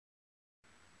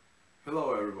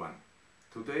Hello everyone!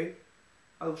 Today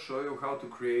I'll show you how to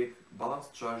create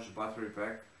balanced charge battery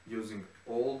pack using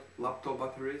old laptop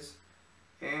batteries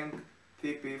and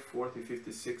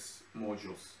TP4056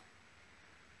 modules.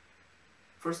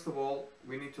 First of all,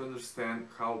 we need to understand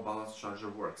how balanced charger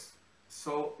works.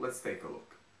 So let's take a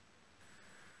look.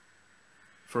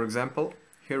 For example,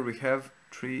 here we have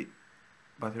 3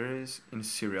 batteries in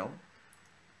serial,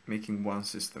 making one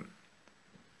system.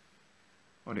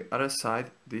 On the other side,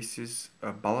 this is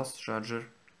a balanced charger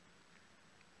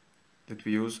that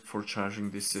we use for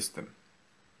charging this system.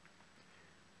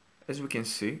 As we can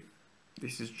see,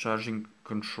 this is charging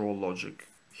control logic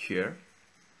here.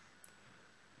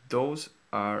 Those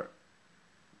are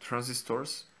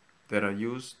transistors that are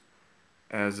used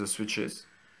as switches.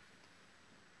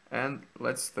 And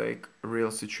let's take a real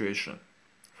situation.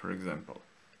 For example,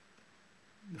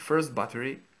 the first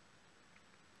battery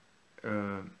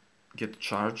get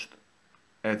charged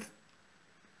at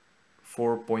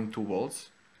 4.2 volts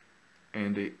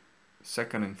and the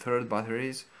second and third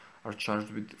batteries are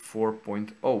charged with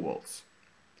 4.0 volts.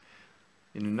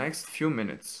 In the next few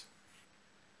minutes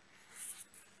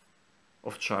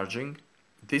of charging,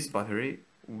 this battery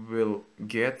will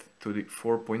get to the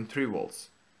 4.3 volts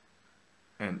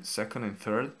and second and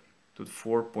third to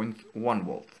 4.1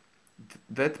 volt.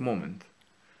 That moment,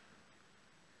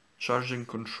 charging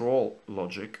control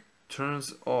logic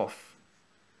turns off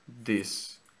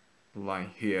this line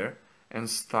here and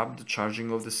stop the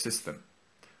charging of the system,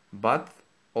 but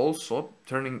also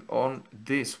turning on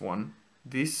this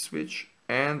switch,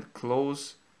 and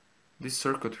close this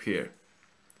circuit here.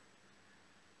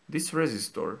 This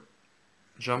resistor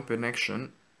jump in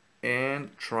action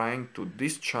and trying to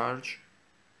discharge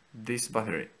this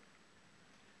battery.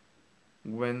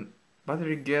 When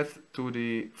battery gets to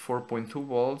the 4.2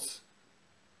 volts,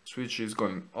 switch is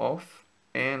going off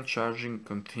and charging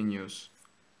continues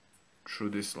through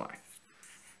this line.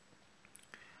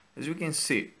 As you can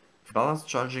see, balanced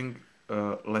charging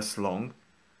lasts long,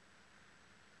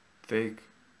 take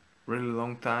really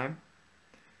long time,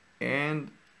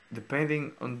 and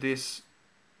depending on these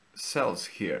cells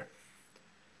here,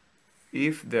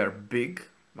 if they're big,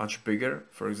 much bigger,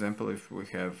 for example if we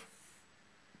have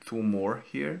 2 more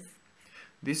here,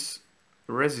 this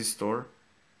resistor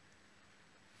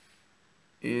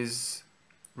is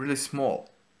really small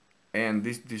and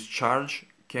this discharge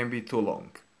can be too long.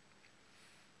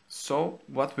 So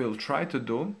what we'll try to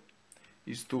do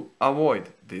is to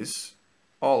avoid this,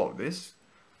 all of this,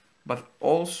 but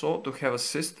also to have a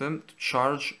system to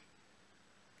charge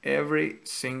every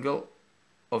single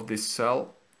of this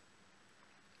cell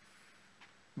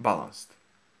balanced.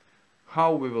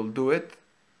 How we will do it,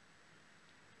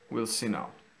 we'll see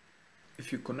now.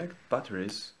 If you connect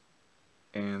batteries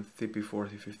and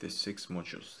TP4056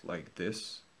 modules like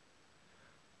this,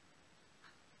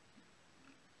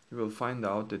 you will find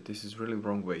out that this is really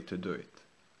wrong way to do it.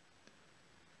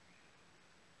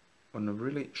 On a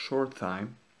really short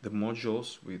time, the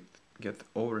modules will get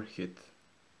overheat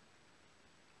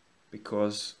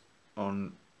because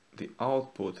on the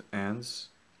output ends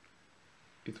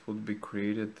it would be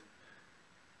created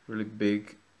really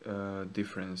big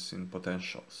difference in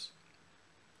potentials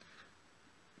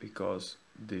because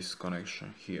this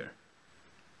connection here.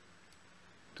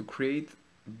 To create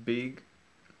big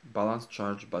balanced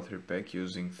charge battery pack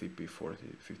using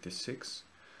TP4056,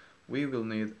 we will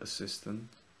need a system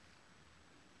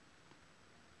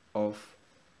of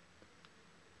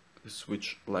a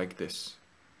switch like this.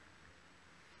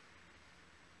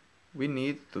 We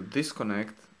need to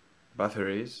disconnect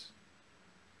batteries,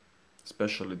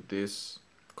 especially these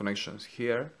connections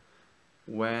here,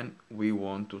 when we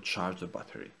want to charge the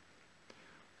battery.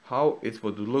 How it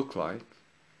would look like,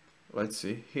 let's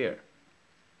see here.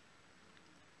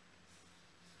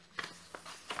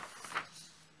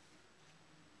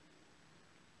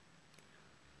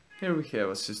 Here we have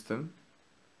a system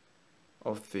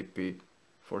of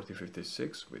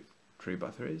TP4056 with 3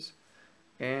 batteries,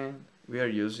 and we are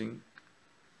using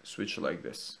a switch like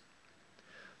this.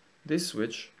 This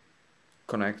switch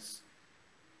connects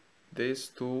these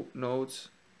 2 nodes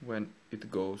when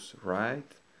it goes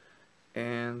right,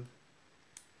 and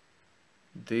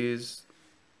these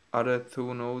other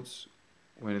 2 nodes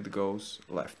when it goes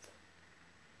left.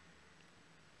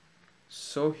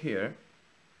 So here,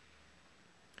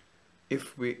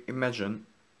 if we imagine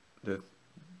that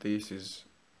this is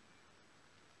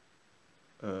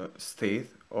a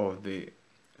state of the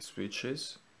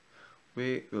switches,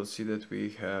 we will see that we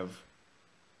have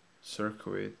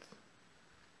circuit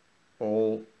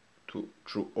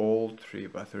through all 3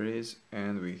 batteries,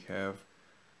 and we have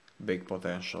big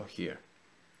potential here.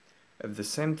 At the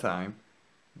same time,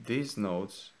 these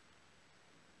nodes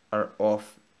are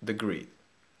off the grid.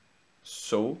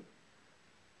 So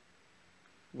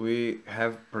we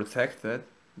have protected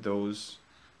those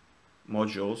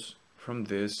modules from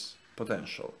this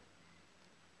potential.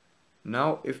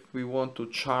 Now if we want to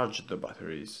charge the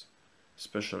batteries,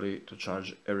 especially to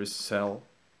charge every cell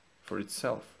for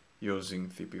itself using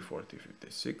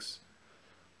TP4056,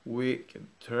 we can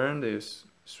turn these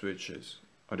switches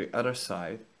on the other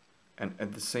side, and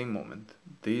at the same moment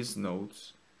these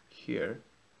nodes here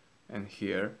and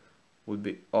here would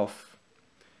be off,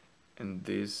 and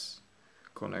this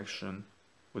connection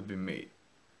would be made.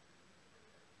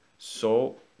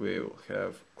 So we will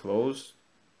have closed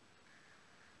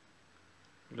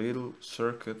little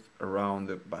circuit around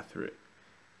the battery,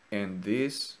 and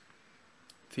this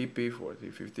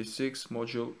TP4056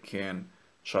 module can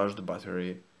charge the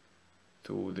battery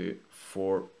to the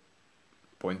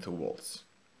 4.2 volts.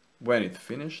 When it's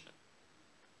finished,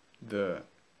 the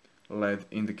LED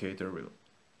indicator will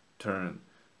turn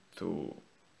to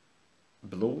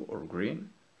blue or green,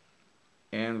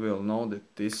 and we'll know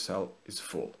that this cell is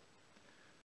full.